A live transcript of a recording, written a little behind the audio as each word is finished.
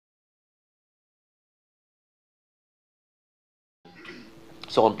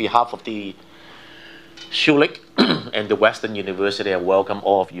So on behalf of the Schulich and the Western University, I welcome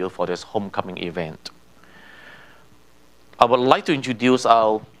all of you for this homecoming event. I would like to introduce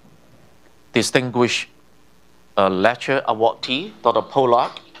our distinguished lecture awardee, Dr.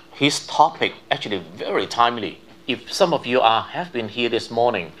 Polak. His topic actually very timely. If some of you have been here this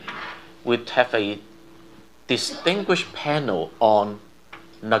morning, we have a distinguished panel on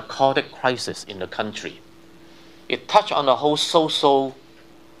narcotic crisis in the country. It touched on the whole social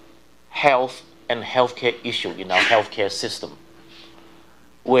health and healthcare issue in our healthcare system.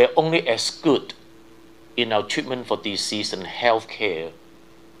 We're only as good in our treatment for disease and healthcare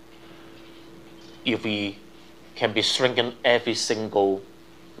if we can be shrinking every single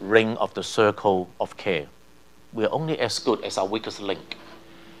ring of the circle of care. We're only as good as our weakest link.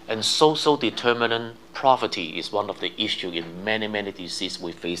 And social determinant poverty is one of the issues in many, many diseases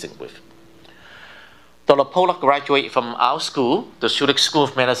we're facing with. Dr. Polak graduated from our school, the Schulich School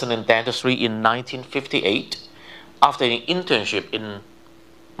of Medicine and Dentistry, in 1958 after an internship in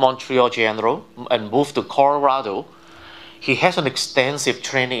Montreal General and moved to Colorado. He has an extensive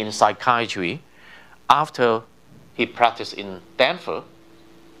training in psychiatry after he practiced in Denver,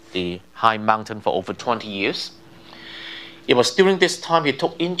 the high mountain, for over 20 years. It was during this time he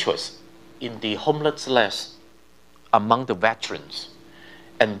took interest in the homelessness among the veterans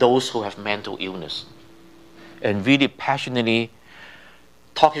and those who have mental illness, and really passionately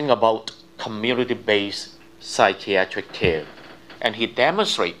talking about community-based psychiatric care. And he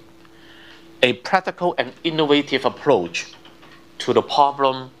demonstrated a practical and innovative approach to the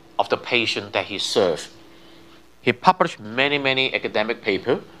problem of the patient that he served. He published many, many academic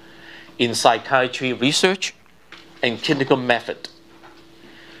papers in psychiatry research and clinical method.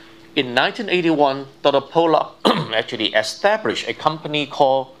 In 1981, Dr. Polak actually established a company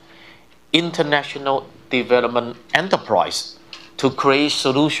called International Development Enterprise to create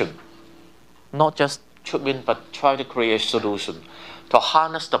solution, not just treatment, but try to create a solution to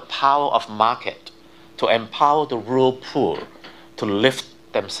harness the power of market, to empower the rural poor to lift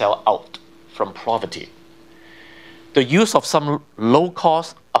themselves out from poverty. The use of some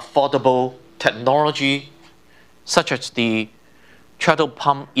low-cost, affordable technology, such as the treadle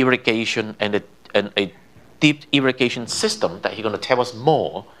pump irrigation and a deep irrigation system that he's going to tell us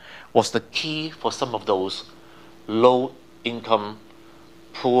more, was the key for some of those low-income,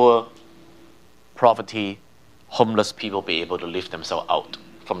 poor, poverty, homeless people be able to lift themselves out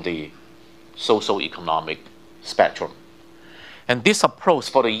from the socio-economic spectrum. And this approach,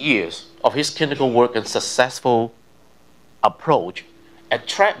 for the years of his clinical work and successful approach,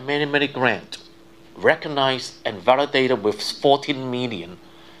 attract many, many grants, recognized and validated with 14 million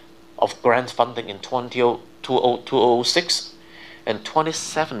of grant funding in 2006 and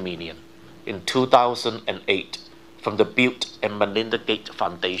 27 million in 2008 from the Bill and Melinda Gates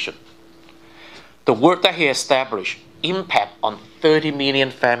Foundation. The work that he established impact on 30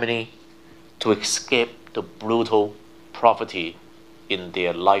 million families to escape the brutal poverty in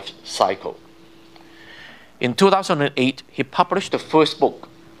their life cycle. In 2008, he published the first book,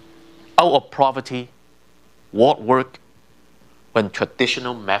 Out of Poverty, What Worked When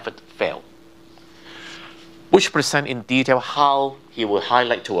Traditional Method Failed, which present in detail how he will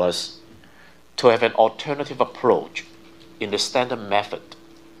highlight to us to have an alternative approach in the standard method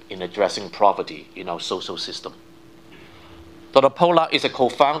in addressing poverty in our social system. Dr. Polak is a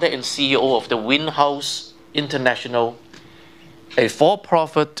co-founder and CEO of the Windhouse International, a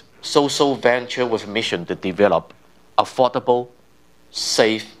for-profit social venture with a mission to develop affordable,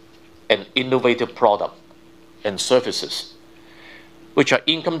 safe, and innovative products and services, which are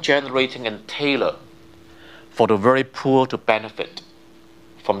income generating and tailored for the very poor to benefit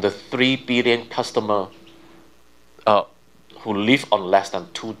from the 3 billion customers who live on less than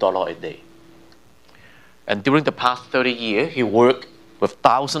 $2 a day. And during the past 30 years, he worked with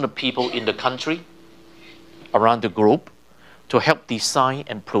thousands of people in the country, around the globe, to help design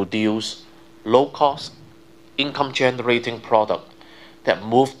and produce low-cost, income-generating products that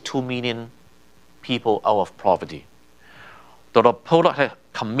move 2 million people out of poverty. Dr. Polak has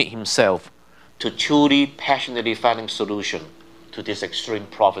committed himself to truly, passionately finding solutions to this extreme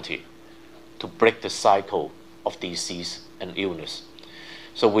poverty, to break the cycle of disease and illness.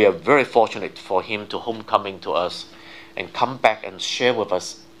 So we are very fortunate for him to homecoming to us and come back and share with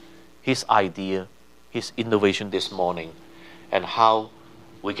us his idea, his innovation this morning, and how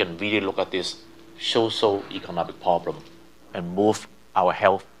we can really look at this social economic problem and move our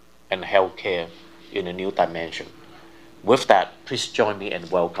health and healthcare in a new dimension. With that, please join me and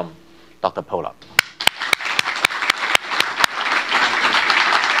welcome Dr. Polak.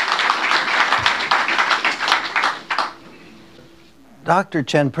 Dr.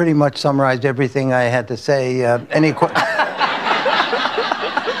 Chen pretty much summarized everything I had to say. Any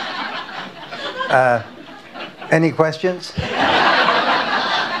questions?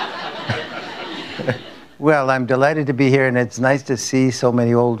 Well, I'm delighted to be here, and it's nice to see so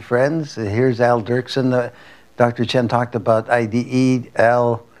many old friends. Here's Al Dirksen. Dr. Chen talked about IDE.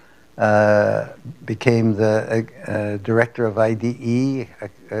 Al became the director of IDE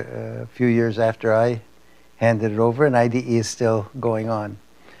a few years after I handed it over, and IDE is still going on.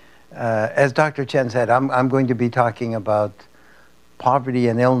 As Dr. Chen said, I'm going to be talking about poverty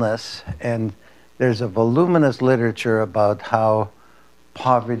and illness, and there's a voluminous literature about how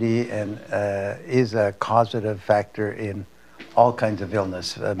poverty is a causative factor in all kinds of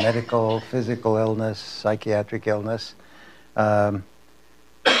illness, medical, physical illness, psychiatric illness. But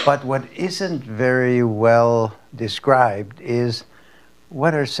what isn't very well described is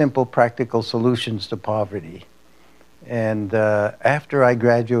what are simple practical solutions to poverty. And after I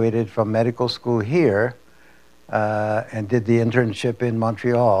graduated from medical school here and did the internship in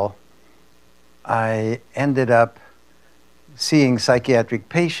Montreal, I ended up seeing psychiatric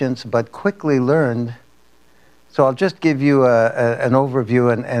patients, but quickly learned. So I'll just give you an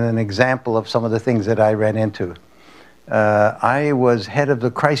overview and an example of some of the things that I ran into. I was head of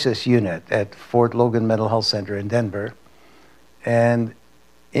the crisis unit at Fort Logan Mental Health Center in Denver, and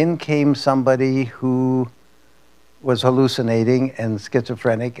in came somebody who was hallucinating and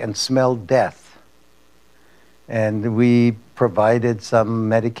schizophrenic and smelled death. And we provided some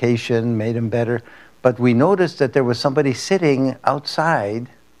medication, made him better. But we noticed that there was somebody sitting outside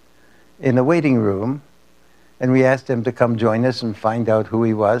in the waiting room, and we asked him to come join us and find out who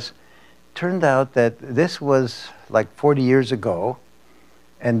he was. Turned out that this was like 40 years ago,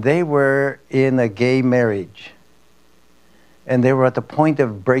 and they were in a gay marriage. And they were at the point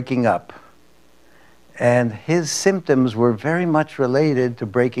of breaking up. And his symptoms were very much related to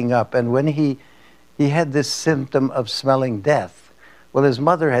breaking up. And when he had this symptom of smelling death, well, his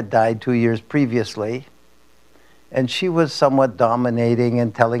mother had died 2 years previously, and she was somewhat dominating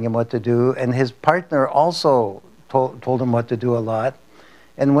and telling him what to do. And his partner also told him what to do a lot.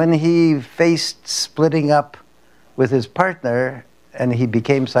 And when he faced splitting up with his partner and he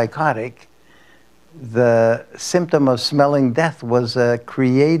became psychotic, the symptom of smelling death was a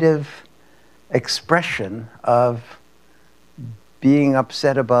creative expression of being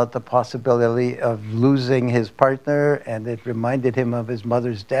upset about the possibility of losing his partner, and it reminded him of his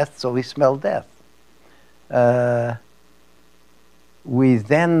mother's death, so he smelled death. We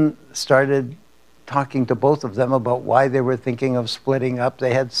then started talking to both of them about why they were thinking of splitting up.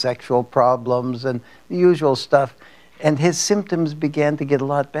 They had sexual problems and the usual stuff, and his symptoms began to get a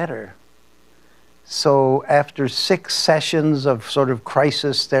lot better. So after 6 sessions of sort of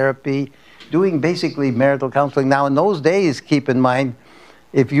crisis therapy, doing basically marital counseling. Now, in those days, keep in mind,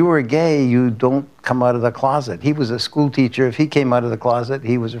 if you were gay, you don't come out of the closet. He was a school teacher. If he came out of the closet,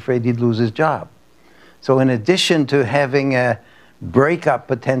 he was afraid he'd lose his job. So in addition to having a breakup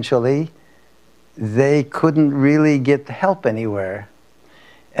potentially, they couldn't really get help anywhere.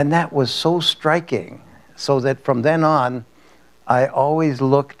 And that was so striking, so that from then on, I always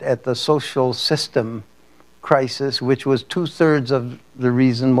looked at the social system crisis, which was 2/3 of the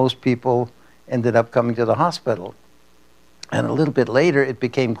reason most people ended up coming to the hospital. And a little bit later, it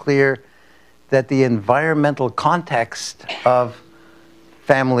became clear that the environmental context of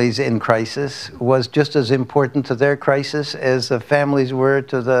families in crisis was just as important to their crisis as the families were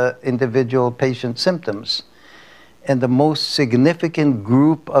to the individual patient symptoms. And the most significant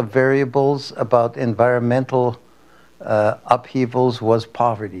group of variables about environmental upheavals was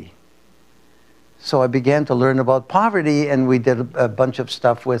poverty. So I began to learn about poverty, and we did a bunch of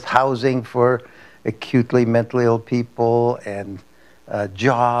stuff with housing for acutely mentally ill people and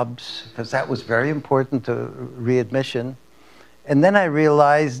jobs, because that was very important to readmission. And then I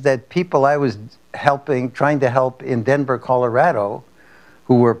realized that people I was trying to help in Denver, Colorado,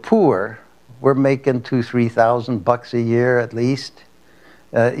 who were poor, were making $2,000–3,000 a year at least,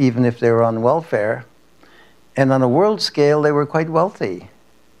 even if they were on welfare. And on a world scale, they were quite wealthy.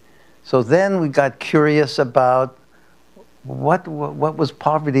 So then we got curious about what was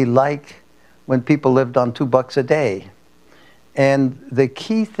poverty like when people lived on $2 a day. And the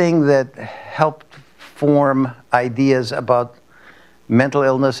key thing that helped form ideas about mental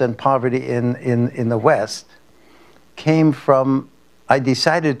illness and poverty in the West came from, I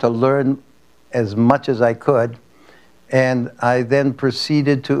decided to learn as much as I could, and I then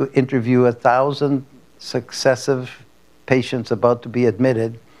proceeded to interview 1,000 successive patients about to be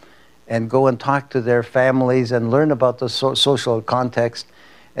admitted and go and talk to their families and learn about the social context.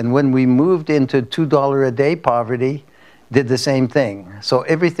 And when we moved into $2 a day poverty, did the same thing. So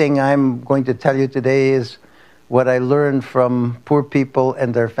everything I'm going to tell you today is what I learned from poor people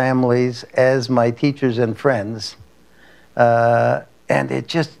and their families as my teachers and friends. And it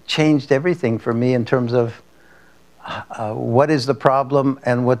just changed everything for me in terms of what is the problem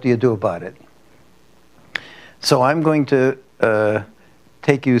and what do you do about it. So I'm going to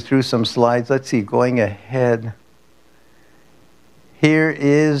take you through some slides. Let's see, going ahead. Here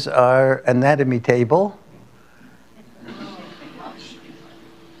is our anatomy table.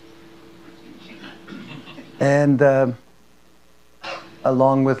 And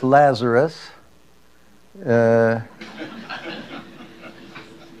along with Lazarus. And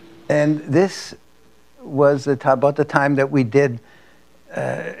this was about the time that we did,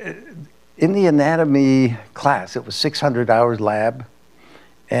 in the anatomy class, it was 600 hours lab.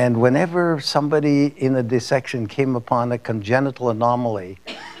 And whenever somebody in a dissection came upon a congenital anomaly,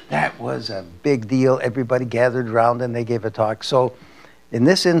 that was a big deal. Everybody gathered around and they gave a talk. So in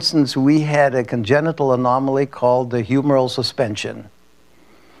this instance, we had a congenital anomaly called the humeral suspension.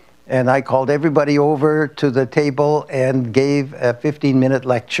 And I called everybody over to the table and gave a 15-minute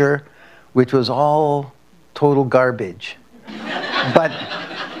lecture, which was all total garbage. But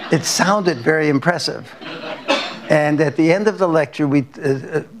it sounded very impressive. And at the end of the lecture, we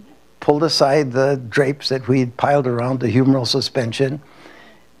pulled aside the drapes that we'd piled around the humeral suspension.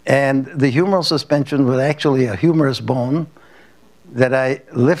 And the humeral suspension was actually a humerus bone that I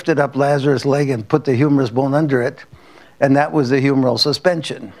lifted up Lazarus' leg and put the humerus bone under it. And that was the humeral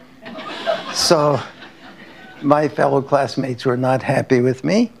suspension. So my fellow classmates were not happy with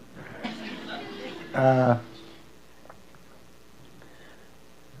me.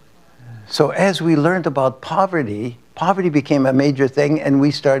 So as we learned about poverty, poverty became a major thing, and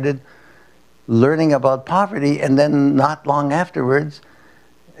we started learning about poverty, and then not long afterwards,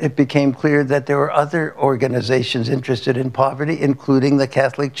 it became clear that there were other organizations interested in poverty, including the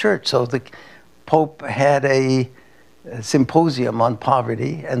Catholic Church. So the Pope had a symposium on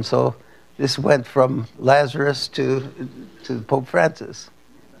poverty, and so this went from Lazarus to Pope Francis.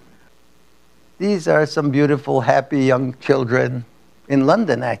 These are some beautiful, happy young children in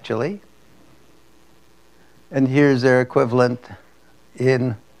London, actually. And here's their equivalent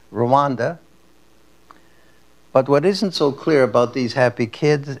in Rwanda. But what isn't so clear about these happy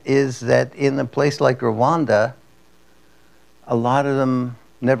kids is that in a place like Rwanda, a lot of them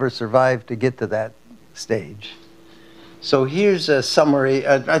never survived to get to that stage. So here's a summary.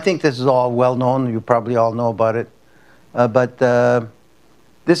 I think this is all well known. You probably all know about it. But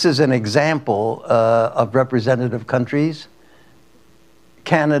this is an example of representative countries.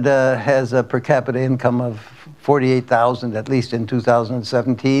 Canada has a per capita income of 48,000, at least in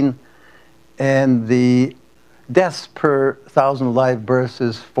 2017. And the deaths per 1,000 live births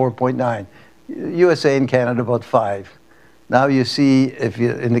is 4.9. USA and Canada about 5. Now you see,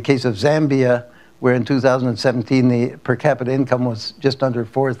 in the case of Zambia, where in 2017 the per capita income was just under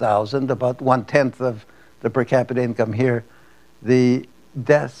 4,000, about 1/10 of the per capita income here, the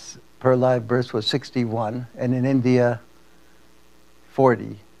deaths per live birth was 61, and in India,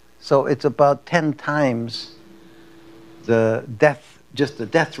 40. So it's about 10 times just the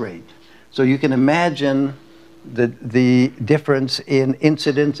death rate. So you can imagine the difference in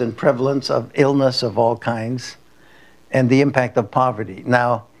incidence and prevalence of illness of all kinds and the impact of poverty.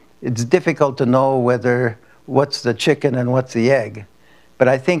 Now, it's difficult to know what's the chicken and what's the egg, but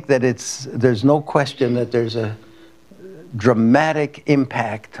I think that there's no question that there's a dramatic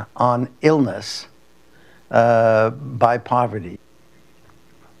impact on illness by poverty.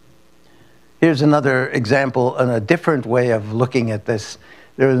 Here's another example and a different way of looking at this.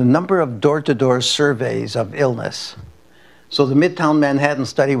 There are a number of door-to-door surveys of illness. So the Midtown Manhattan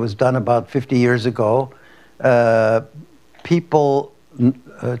study was done about 50 years ago. People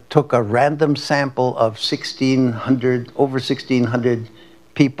took a random sample of over 1,600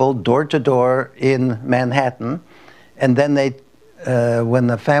 people door-to-door in Manhattan. And then when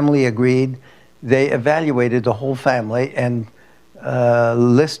the family agreed, they evaluated the whole family and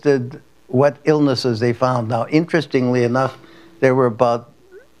listed what illnesses they found. Now, interestingly enough, there were about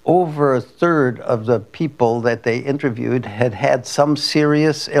over a third of the people that they interviewed had some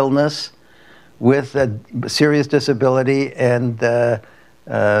serious illness with a serious disability and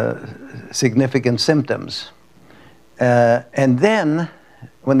significant symptoms. And then,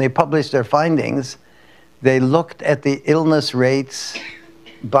 when they published their findings, they looked at the illness rates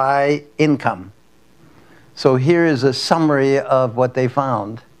by income. So here is a summary of what they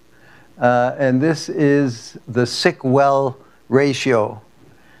found. And this is the sick-well ratio.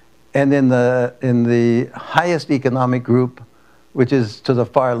 And in the highest economic group, which is to the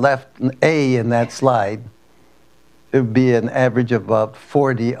far left, A in that slide, it would be an average of about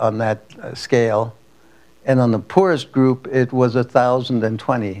 40 on that scale. And on the poorest group, it was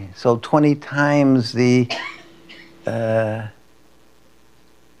 1,020. So 20 times the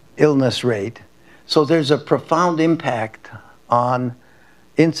illness rate. So there's a profound impact on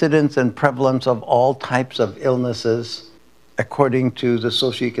incidence and prevalence of all types of illnesses according to the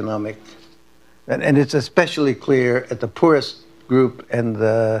socioeconomic. And it's especially clear at the poorest group and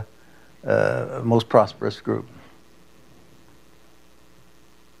the most prosperous group.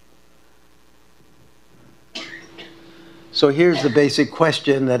 So here's the basic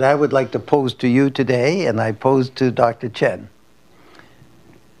question that I would like to pose to you today, and I posed to Dr. Chen.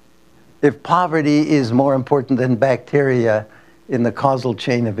 If poverty is more important than bacteria in the causal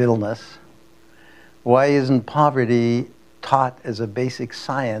chain of illness, why isn't poverty taught as a basic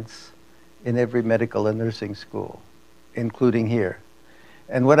science in every medical and nursing school, including here?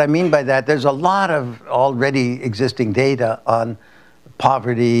 And what I mean by that, there's a lot of already existing data on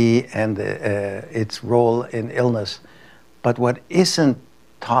poverty and its role in illness. But what isn't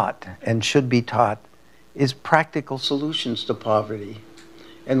taught and should be taught is practical solutions to poverty.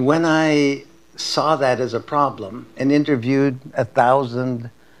 And when I saw that as a problem and interviewed 1,000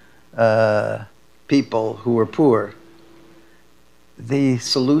 people who were poor, the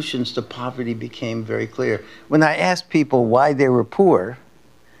solutions to poverty became very clear. When I asked people why they were poor,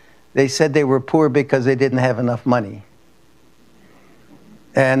 they said they were poor because they didn't have enough money.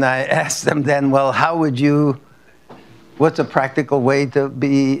 And I asked them then, well, how would you, what's a practical way to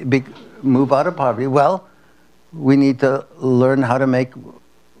move out of poverty? Well, we need to learn how to make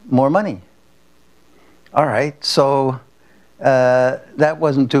more money. All right, so that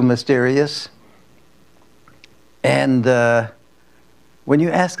wasn't too mysterious. And when you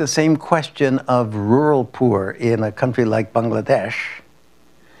ask the same question of rural poor in a country like Bangladesh,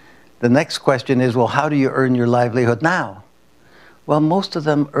 the next question is, well, how do you earn your livelihood now? Well, most of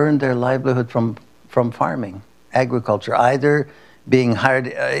them earned their livelihood from farming, agriculture, either being hired,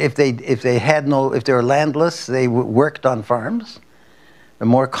 if they were landless, they worked on farms. And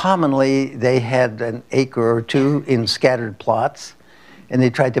more commonly, they had an acre or two in scattered plots, and they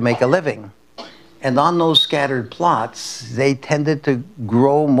tried to make a living. And on those scattered plots, they tended to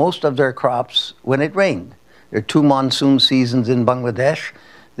grow most of their crops when it rained. There are 2 monsoon seasons in Bangladesh.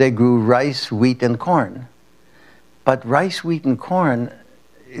 They grew rice, wheat, and corn. But rice, wheat, and corn,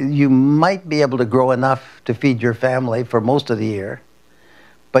 you might be able to grow enough to feed your family for most of the year.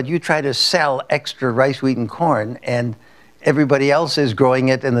 But you try to sell extra rice, wheat, and corn, and everybody else is growing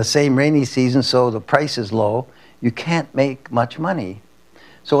it in the same rainy season, so the price is low. You can't make much money.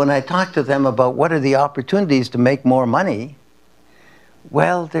 So when I talk to them about what are the opportunities to make more money,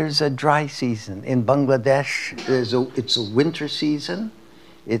 well, there's a dry season. In Bangladesh, it's a winter season.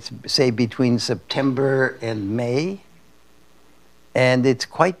 It's, say, between September and May. And it's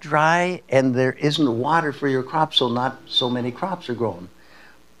quite dry, and there isn't water for your crops, so not so many crops are grown.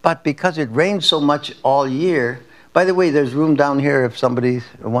 But because it rains so much all year, by the way, there's room down here if somebody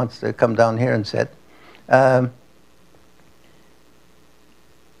wants to come down here and sit.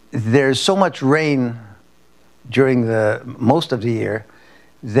 There's so much rain during most of the year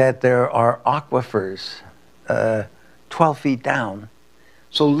that there are aquifers 12 feet down.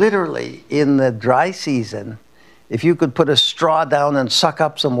 So literally, in the dry season, if you could put a straw down and suck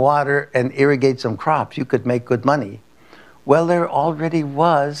up some water and irrigate some crops, you could make good money. Well, there already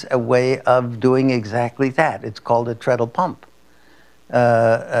was a way of doing exactly that. It's called a treadle pump.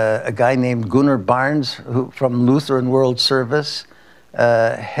 A guy named Gunnar Barnes, who, from Lutheran World Service,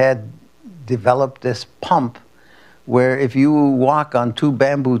 had developed this pump where if you walk on 2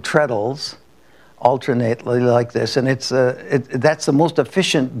 bamboo treadles alternately like this, and that's the most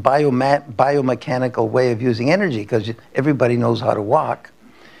efficient biomechanical way of using energy because everybody knows how to walk.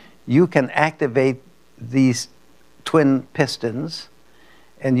 You can activate these twin pistons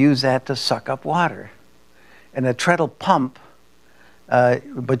and use that to suck up water. And a treadle pump,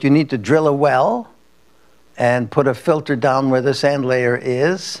 but you need to drill a well and put a filter down where the sand layer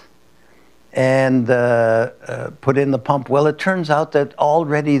is and put in the pump. Well, it turns out that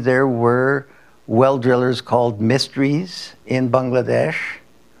already there were well drillers called mysteries in Bangladesh.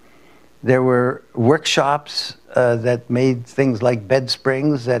 There were workshops that made things like bed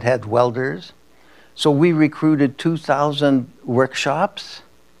springs that had welders. So we recruited 2,000 workshops,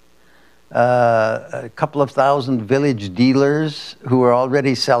 a couple of thousand village dealers who were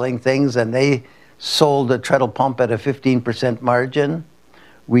already selling things, and they sold a treadle pump at a 15% margin.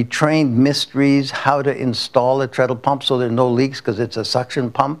 We trained mysteries how to install a treadle pump so there are no leaks because it's a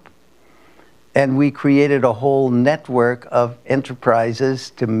suction pump. And we created a whole network of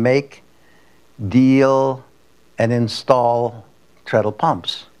enterprises to make, deal, and install treadle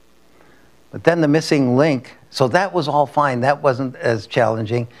pumps. But then the missing link, so that was all fine. That wasn't as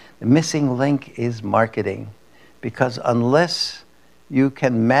challenging. The missing link is marketing, because unless you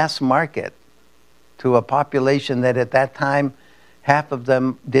can mass market to a population that at that time, half of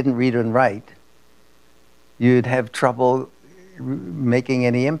them didn't read and write, you'd have trouble making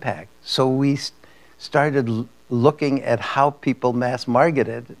any impact. So we started looking at how people mass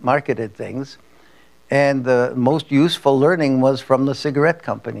marketed things, and the most useful learning was from the cigarette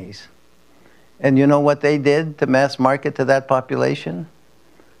companies. And you know what they did to mass market to that population?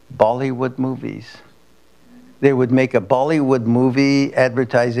 Bollywood movies. They would make a Bollywood movie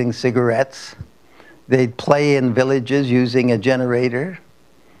advertising cigarettes. They'd play in villages using a generator,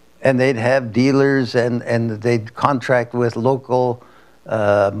 and they'd have dealers, and they'd contract with local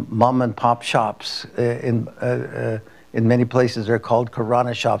mom and pop shops. In many places they're called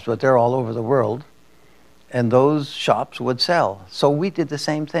Kirana shops, but they're all over the world. And those shops would sell. So we did the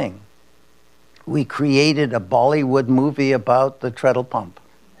same thing. We created a Bollywood movie about the treadle pump.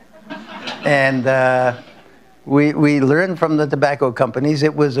 And we learned from the tobacco companies.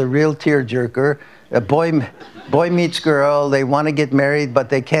 It was a real tearjerker. A boy meets girl, they want to get married, but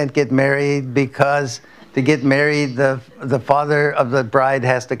they can't get married because to get married, the father of the bride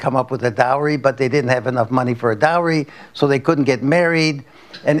has to come up with a dowry, but they didn't have enough money for a dowry, so they couldn't get married.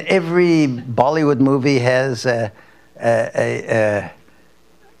 And every Bollywood movie has a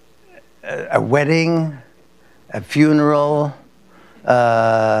wedding, a funeral,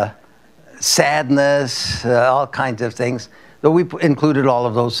 sadness, all kinds of things. So we included all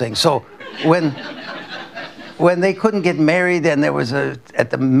of those things. So when they couldn't get married, and there was at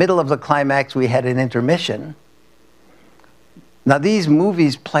the middle of the climax, we had an intermission. Now these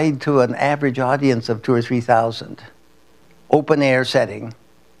movies played to an average audience of 2,000 or 3,000, open air setting.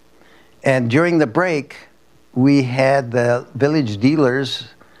 And during the break, we had the village dealers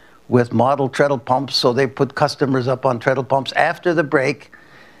with model treadle pumps, so they put customers up on treadle pumps. After the break,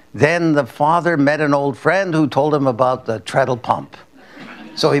 then the father met an old friend who told him about the treadle pump.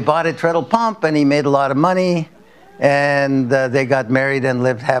 So he bought a treadle pump, and he made a lot of money, and they got married and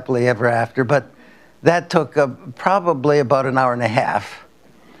lived happily ever after. But that took probably about an hour and a half.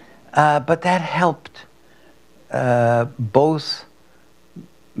 But that helped both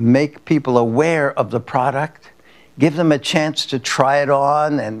make people aware of the product, give them a chance to try it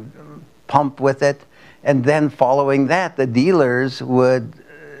on and pump with it, and then following that, the dealers would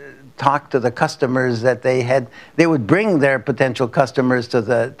talk to the customers that they had. They would bring their potential customers to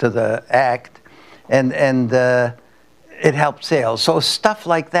the act, and it helped sales. So stuff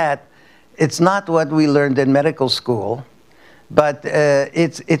like that, it's not what we learned in medical school, but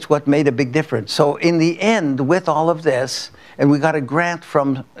it's what made a big difference. So in the end, with all of this, and we got a grant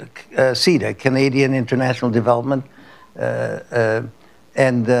from CIDA, Canadian International Development, and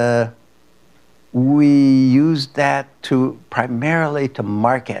we used that primarily to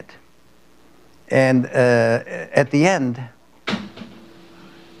market. And at the end,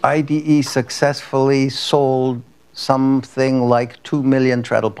 IDE successfully sold something like 2 million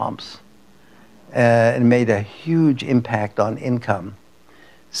treadle pumps and made a huge impact on income.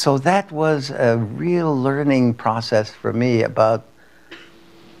 So that was a real learning process for me about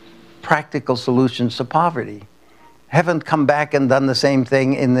practical solutions to poverty. Haven't come back and done the same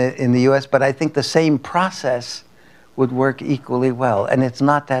thing in the US, but I think the same process would work equally well, and it's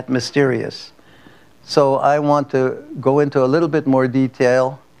not that mysterious. So I want to go into a little bit more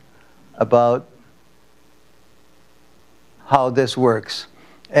detail about how this works.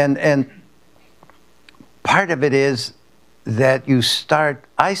 And part of it is that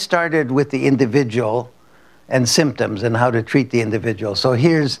I started with the individual and symptoms and how to treat the individual. So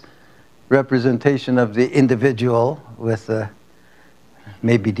here's representation of the individual with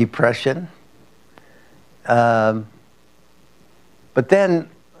maybe depression. But then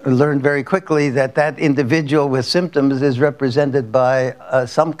I learned very quickly that individual with symptoms is represented by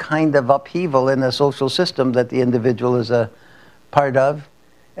some kind of upheaval in a social system that the individual is a part of.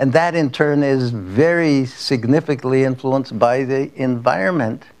 And that in turn is very significantly influenced by the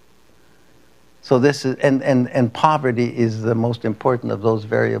environment. So this is, and poverty is the most important of those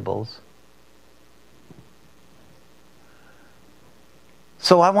variables.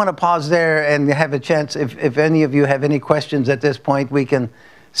 So I want to pause there and have a chance, if any of you have any questions at this point, we can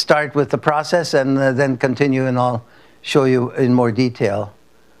start with the process and then continue, and I'll show you in more detail.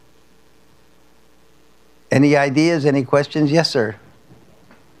 Any ideas, any questions? Yes, sir.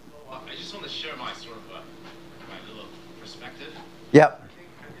 I just want to share my my little perspective. Yep. I'm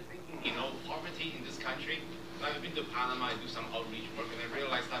just thinking, poverty in this country. I've been to Panama, I do some outreach work, and I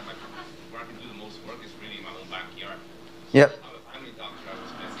realized that where I can do the most work is really in my own backyard. Yep. I'm a family doctor. I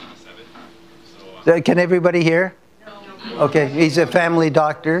was past 87. Can everybody hear? Okay, he's a family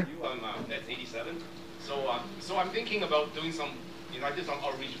doctor. That's 87. So I'm thinking about doing some, I did some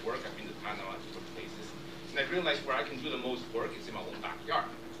outreach work. I've been to Panama, different places. And I realized where I can do the most work is in my own backyard.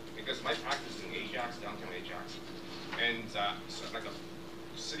 Because my practice is in Ajax, downtown Ajax. And so like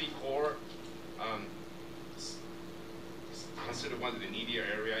a city core, is considered one of the needier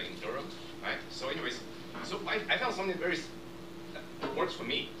area in Durham, right? So anyways, so I found something very, that works for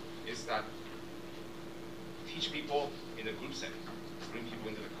me, is that teach people in a group setting, bring people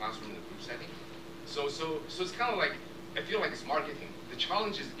into the classroom in a group setting. So it's kind of like, I feel like it's marketing. The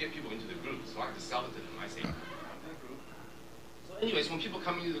challenge is to get people into the group, so I have to sell it to them. I say, come to the group. So anyways, when people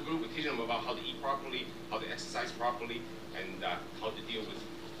come into the group, we teach them about how to eat properly, how to exercise properly, and how to deal with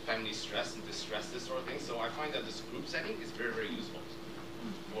family stress and distress, this sort of thing. So I find that this group setting is very, very useful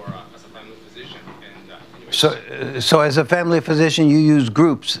for as a family physician. And anyways, So as a family physician, you use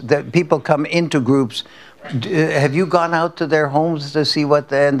groups, that people come into groups. Have you gone out to their homes to see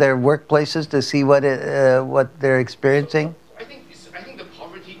and their workplaces to see what they're experiencing? I think the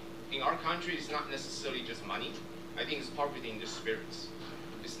poverty in our country is not necessarily just money. I think it's poverty in the spirits.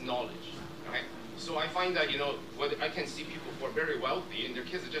 It's knowledge, right? So I find that whether I can see people who are very wealthy and their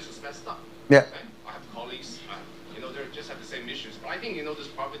kids are just as messed up. Yeah. Right? I have colleagues, they just have the same issues. But I think this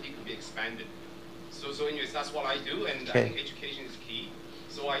poverty could be expanded. So anyways, that's what I do, and I think education is key.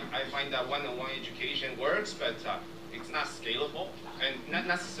 So I find that one-on-one education works, but it's not scalable and not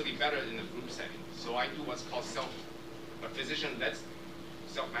necessarily better in a group setting. So I do what's called physician-led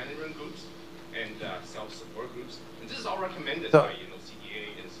self-management groups and self-support groups. And this is all recommended by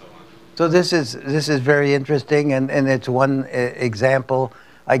CDA and so on. So this is very interesting, and it's one example.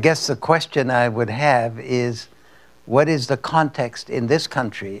 I guess the question I would have is, what is the context in this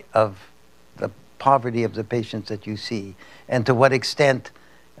country of the poverty of the patients that you see, and to what extent,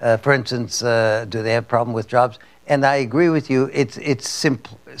 for instance, do they have problem with jobs? And I agree with you. It's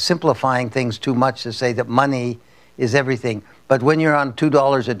simplifying things too much to say that money is everything. But when you're on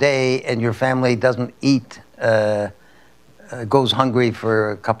 $2 a day and your family doesn't eat, goes hungry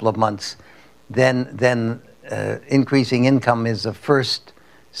for a couple of months, then increasing income is the first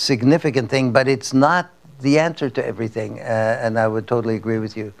significant thing. But it's not the answer to everything. And I would totally agree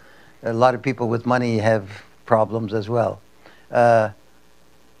with you. A lot of people with money have problems as well.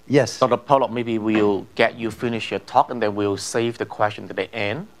 Yes. Dr. Polak, maybe we'll get you finish your talk, and then we'll save the question to the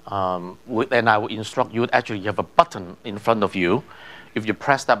end. And I will instruct you. Actually, you have a button in front of you. If you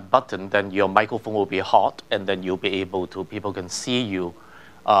press that button, then your microphone will be hot, and then you'll be able to. People can see you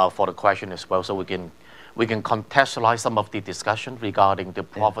for the question as well. So we can contextualize some of the discussion regarding the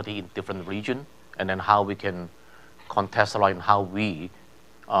poverty in different regions, and then how we can contextualize and how we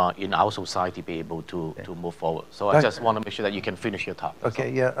in our society be able to move forward. So I just want to make sure that you can finish your talk.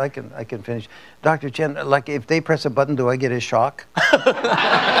 Okay, yeah, I can finish. Dr. Chen, like if they press a button, do I get a shock?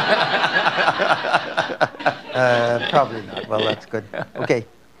 Probably not. Well, that's good. Okay.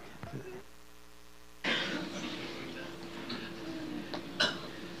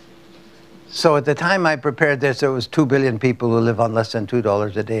 So at the time I prepared this, there was 2 billion people who live on less than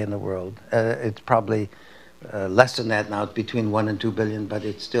 $2 a day in the world. It's probably less than that now, it's between 1 and 2 billion, but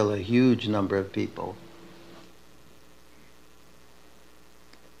it's still a huge number of people.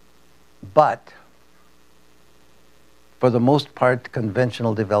 But for the most part,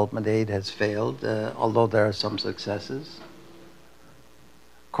 conventional development aid has failed, although there are some successes.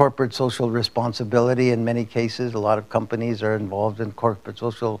 Corporate social responsibility, in many cases, a lot of companies are involved in corporate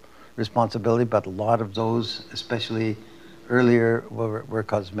social responsibility, but a lot of those, especially earlier, were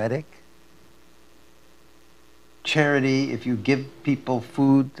cosmetic. Charity, if you give people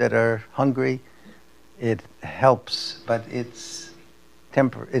food that are hungry, it helps, but it's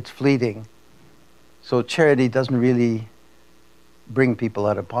fleeting. So charity doesn't really bring people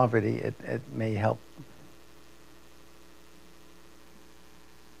out of poverty. It may help.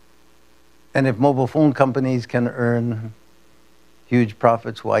 And if mobile phone companies can earn huge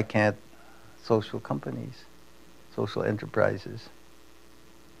profits, why can't social companies, social enterprises?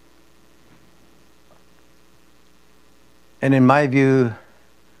 And in my view,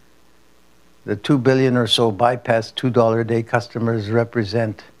 the 2 billion or so bypass $2 a day customers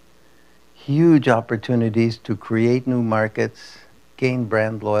represent huge opportunities to create new markets, gain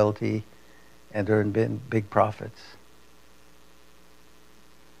brand loyalty, and earn big profits.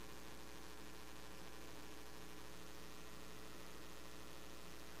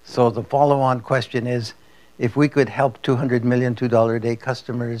 So the follow-on question is, if we could help 200 million $2 a day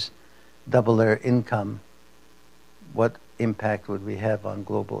customers double their income, what impact would we have on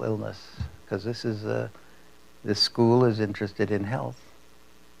global illness? Because this is This school is interested in health.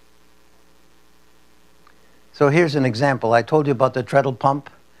 So here's an example. I told you about the treadle pump.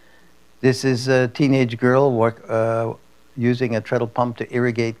 This is a teenage girl using a treadle pump to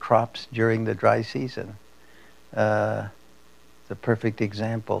irrigate crops during the dry season. It's a perfect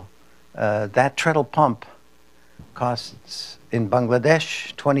example. That treadle pump costs in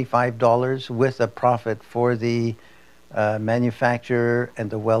Bangladesh $25 with a profit for the manufacturer and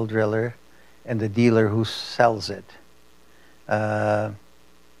the well driller and the dealer who sells it.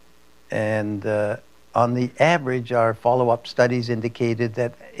 On the average, our follow-up studies indicated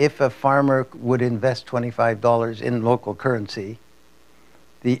that if a farmer would invest $25 in local currency,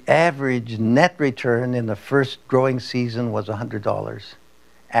 the average net return in the first growing season was $100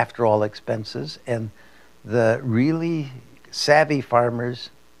 after all expenses, and the really savvy farmers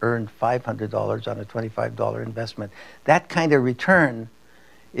earned $500 on a $25 investment. That kind of return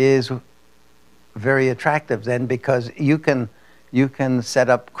is very attractive then, because you can set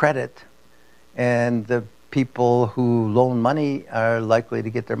up credit, and the people who loan money are likely to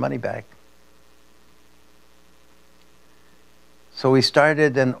get their money back. So we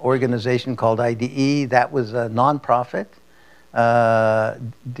started an organization called IDE. That was a nonprofit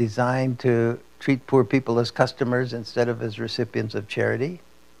designed to treat poor people as customers instead of as recipients of charity.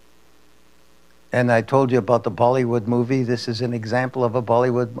 And I told you about the Bollywood movie. This is an example of a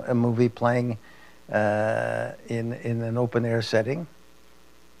Bollywood movie playing in an open air setting.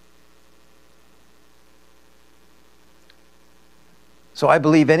 So I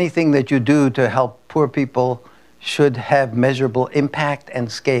believe anything that you do to help poor people should have measurable impact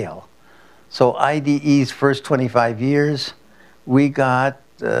and scale. So IDE's first 25 years, we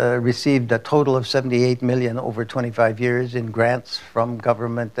received a total of $78 million over 25 years in grants from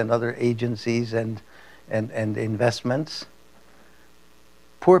government and other agencies and investments.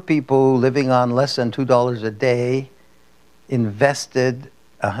 Poor people living on less than $2 a day invested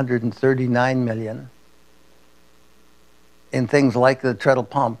 $139 million in things like the treadle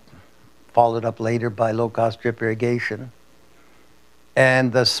pump, followed up later by low-cost drip irrigation.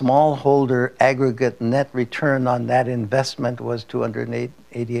 And the smallholder aggregate net return on that investment was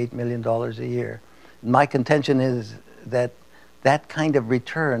 $288 million a year. My contention is that that kind of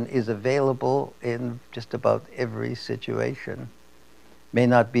return is available in just about every situation. May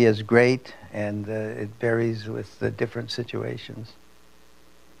not be as great, and it varies with the different situations.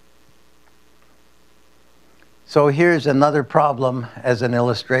 So here's another problem as an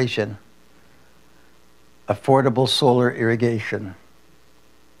illustration: affordable solar irrigation.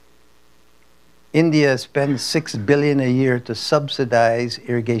 India spends $6 billion a year to subsidize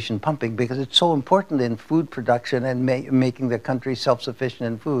irrigation pumping because it's so important in food production and making the country self-sufficient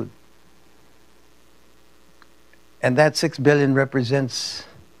in food. And that $6 billion represents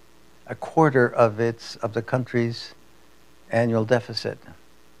a quarter of the country's annual deficit.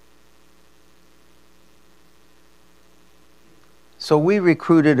 So we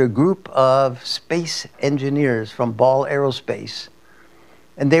recruited a group of space engineers from Ball Aerospace,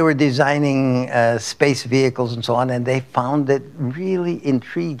 and they were designing space vehicles and so on, and they found it really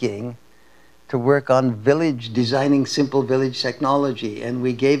intriguing to work on designing simple village technology. And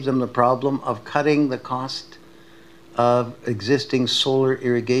we gave them the problem of cutting the cost of existing solar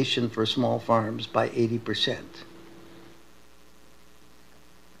irrigation for small farms by 80%.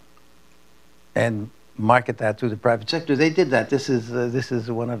 And market that through the private sector. They did that. This is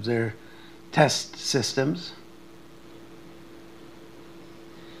one of their test systems.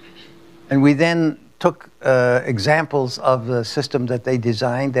 And we then took examples of the system that they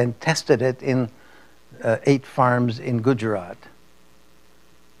designed and tested it in 8 farms in Gujarat.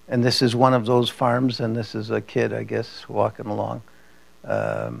 And this is one of those farms, and this is a kid, I guess, walking along.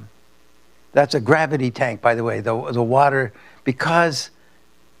 That's a gravity tank, by the way. The water, because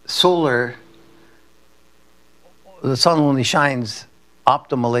solar, the sun only shines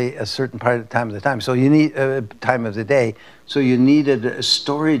optimally a certain part of the time. So you need time of the day. So you needed a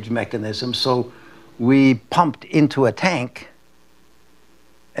storage mechanism. So we pumped into a tank,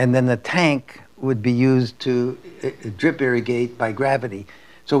 and then the tank would be used to drip irrigate by gravity.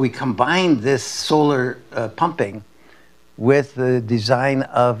 So we combined this solar pumping with the design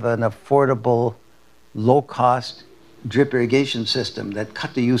of an affordable, low-cost drip irrigation system that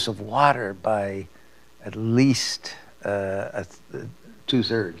cut the use of water by at least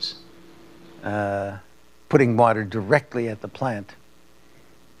 2/3, putting water directly at the plant.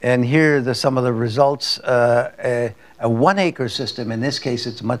 And here are some of the results. A 1-acre system, in this case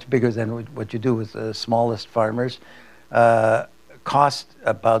it's much bigger than what you do with the smallest farmers, cost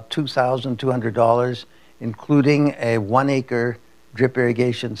about $2,200, including a 1-acre drip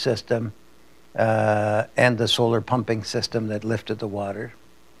irrigation system and the solar pumping system that lifted the water.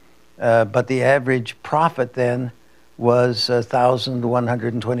 But the average profit then was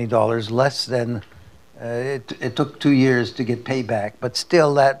 $1,120, less than, it took 2 years to get payback, but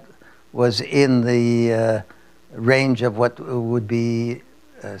still that was in the range of what would be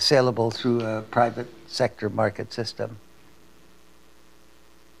saleable through a private sector market system.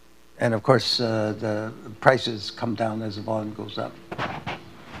 And of course, the prices come down as the volume goes up.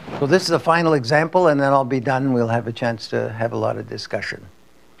 So this is a final example, and then I'll be done. We'll have a chance to have a lot of discussion.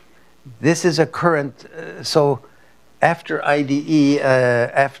 This is a current, so after IDE,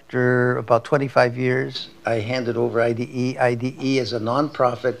 after about 25 years, I handed over IDE. IDE is a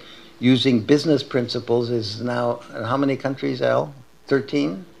nonprofit using business principles, is now, in how many countries, Al?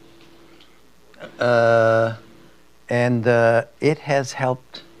 13? And it has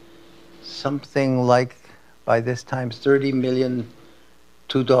helped something like, by this time, 30 million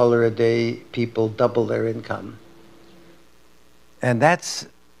 $2 a day people double their income. And that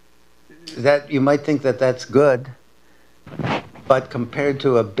you might think that that's good, but compared to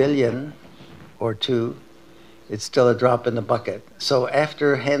 $1 billion or $2 billion, it's still a drop in the bucket. So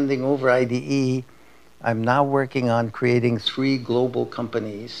after handing over IDE, I'm now working on creating 3 global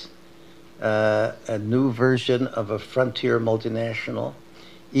companies, a new version of a frontier multinational.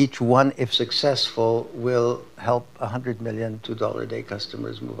 Each one, if successful, will help 100 million $2 a day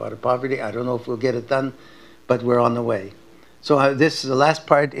customers move out of poverty. I don't know if we'll get it done, but we're on the way. So the last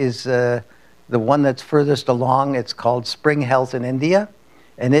part is the one that's furthest along. It's called Spring Health in India,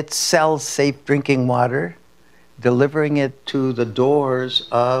 and it sells safe drinking water, delivering it to the doors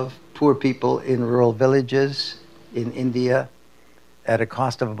of poor people in rural villages in India at a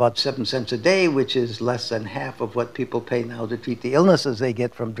cost of about 7 cents a day, which is less than half of what people pay now to treat the illnesses they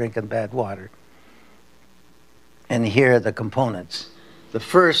get from drinking bad water. And here are the components. The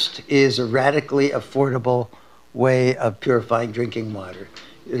first is a radically affordable way of purifying drinking water.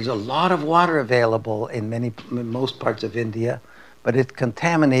 There's a lot of water available in most parts of India, but it's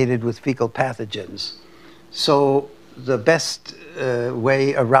contaminated with fecal pathogens. So the best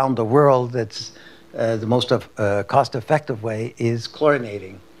way around the world that's the most cost-effective way is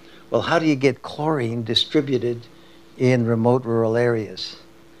chlorinating. Well, how do you get chlorine distributed in remote rural areas?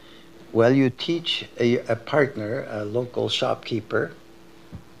 Well, you teach a partner, a local shopkeeper,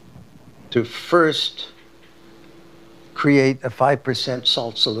 to first create a 5%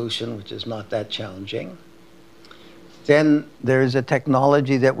 salt solution, which is not that challenging. Then there's a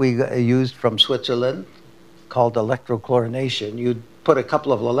technology that we used from Switzerland called electrochlorination. You'd put a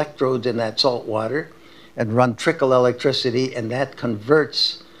couple of electrodes in that salt water and run trickle electricity, and that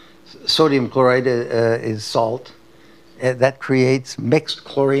converts sodium chloride is salt. That creates mixed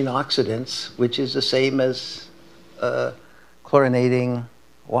chlorine oxidants, which is the same as chlorinating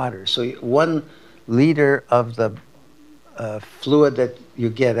water. So 1 liter of the fluid that you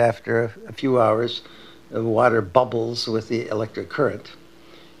get after a few hours, the water bubbles with the electric current.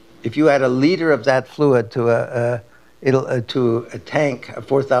 If you add a liter of that fluid to a tank, a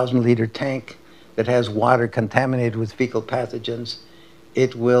 4,000 liter tank that has water contaminated with fecal pathogens,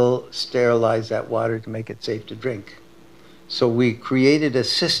 it will sterilize that water to make it safe to drink. So we created a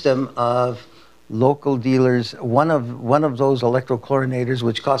system of local dealers. One of those electrochlorinators,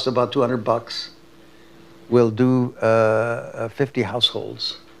 which costs about $200, will do 50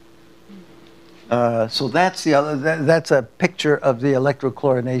 households. So that's that's a picture of the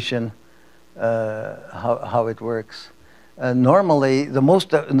electrochlorination, how it works. Normally, the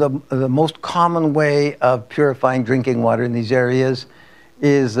most common way of purifying drinking water in these areas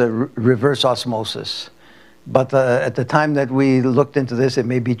is reverse osmosis. But at the time that we looked into this, it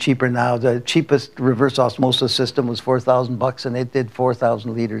may be cheaper now. The cheapest reverse osmosis system was $4,000, and it did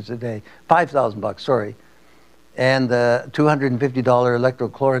 4,000 liters a day. $5,000, sorry. And the $250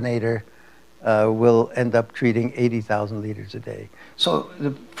 electrochlorinator will end up treating 80,000 liters a day. So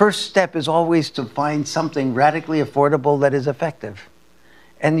the first step is always to find something radically affordable that is effective.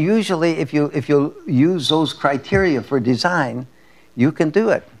 And usually, if you use those criteria for design, you can do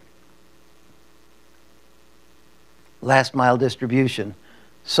it. Last mile distribution.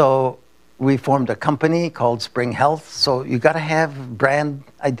 So we formed a company called Spring Health. So you got to have brand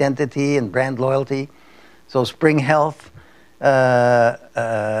identity and brand loyalty. So Spring Health,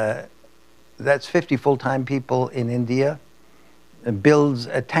 that's 50 full-time people in India, builds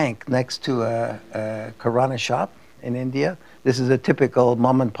a tank next to a Kirana shop in India. This is a typical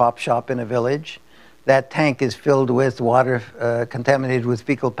mom-and-pop shop in a village. That tank is filled with water contaminated with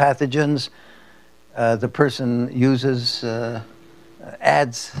fecal pathogens. The person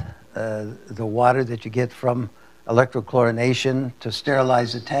adds the water that you get from electrochlorination to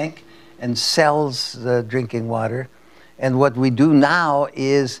sterilize the tank, and sells the drinking water. And what we do now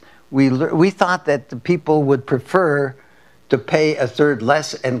is we thought that the people would prefer to pay a third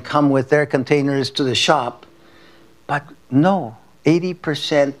less and come with their containers to the shop. But no,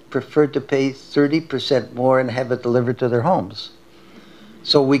 80% prefer to pay 30% more and have it delivered to their homes.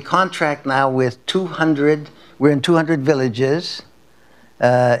 So we contract now with 200, we're in 200 villages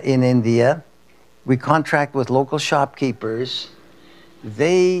in India. We contract with local shopkeepers.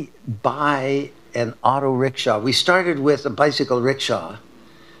 They buy an auto rickshaw. We started with a bicycle rickshaw,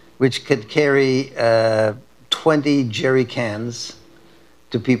 which could carry 20 jerry cans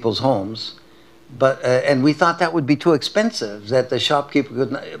to people's homes. But, and we thought that would be too expensive, that the shopkeeper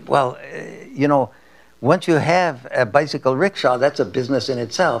could not, well, you know, once you have a bicycle rickshaw, that's a business in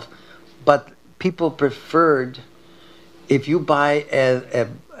itself. But people preferred, if you buy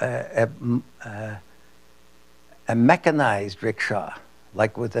a mechanized rickshaw,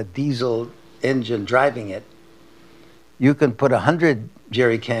 like with a diesel engine driving it, you can put 100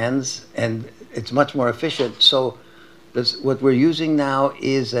 jerry cans and it's much more efficient. So what we're using now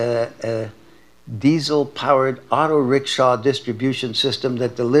is a diesel-powered auto rickshaw distribution system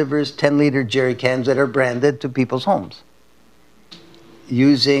that delivers 10-liter jerry cans that are branded to people's homes,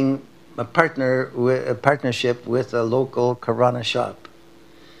 using a partnership with a local Kirana shop.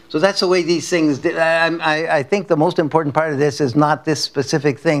 So that's the way these things. I think the most important part of this is not this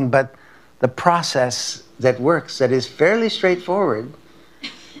specific thing, but the process that works, that is fairly straightforward,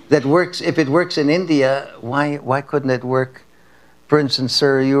 that works. If it works in India, why couldn't it work? For instance,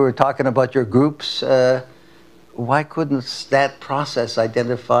 sir, you were talking about your groups. Why couldn't that process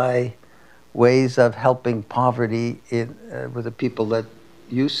identify ways of helping poverty with the people that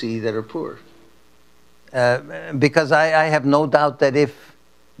you see that are poor? Because I have no doubt that if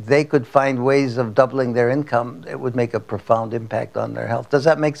they could find ways of doubling their income, it would make a profound impact on their health. Does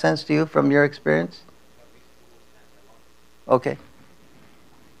that make sense to you from your experience? Okay.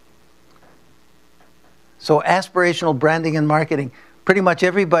 So aspirational branding and marketing. Pretty much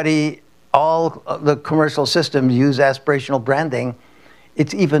everybody, all the commercial systems use aspirational branding.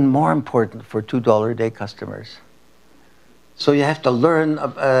 It's even more important for $2 a day customers. So you have to learn,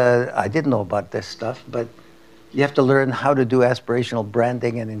 I didn't know about this stuff, but you have to learn how to do aspirational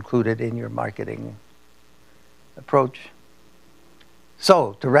branding and include it in your marketing approach.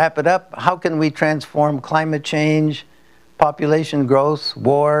 So to wrap it up, how can we transform climate change, population growth,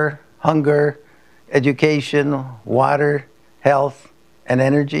 war, hunger, education, water, health, and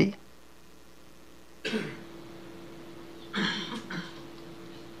energy?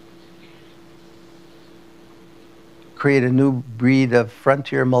 Create a new breed of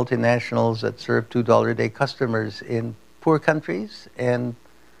frontier multinationals that serve $2 a day customers in poor countries and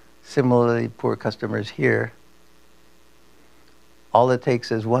similarly poor customers here. All it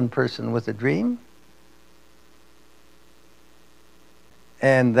takes is one person with a dream.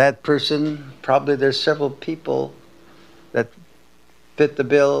 And that person, probably there's several people that fit the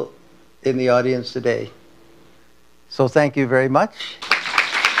bill in the audience today. So thank you very much.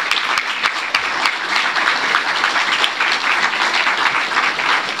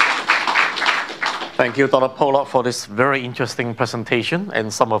 Thank you, Dr. Polak, for this very interesting presentation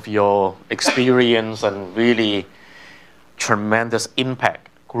and some of your experience and really tremendous impact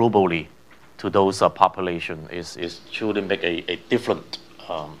globally to those population is truly make a difference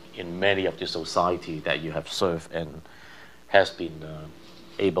in many of the society that you have served and has been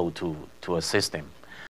able to assist them.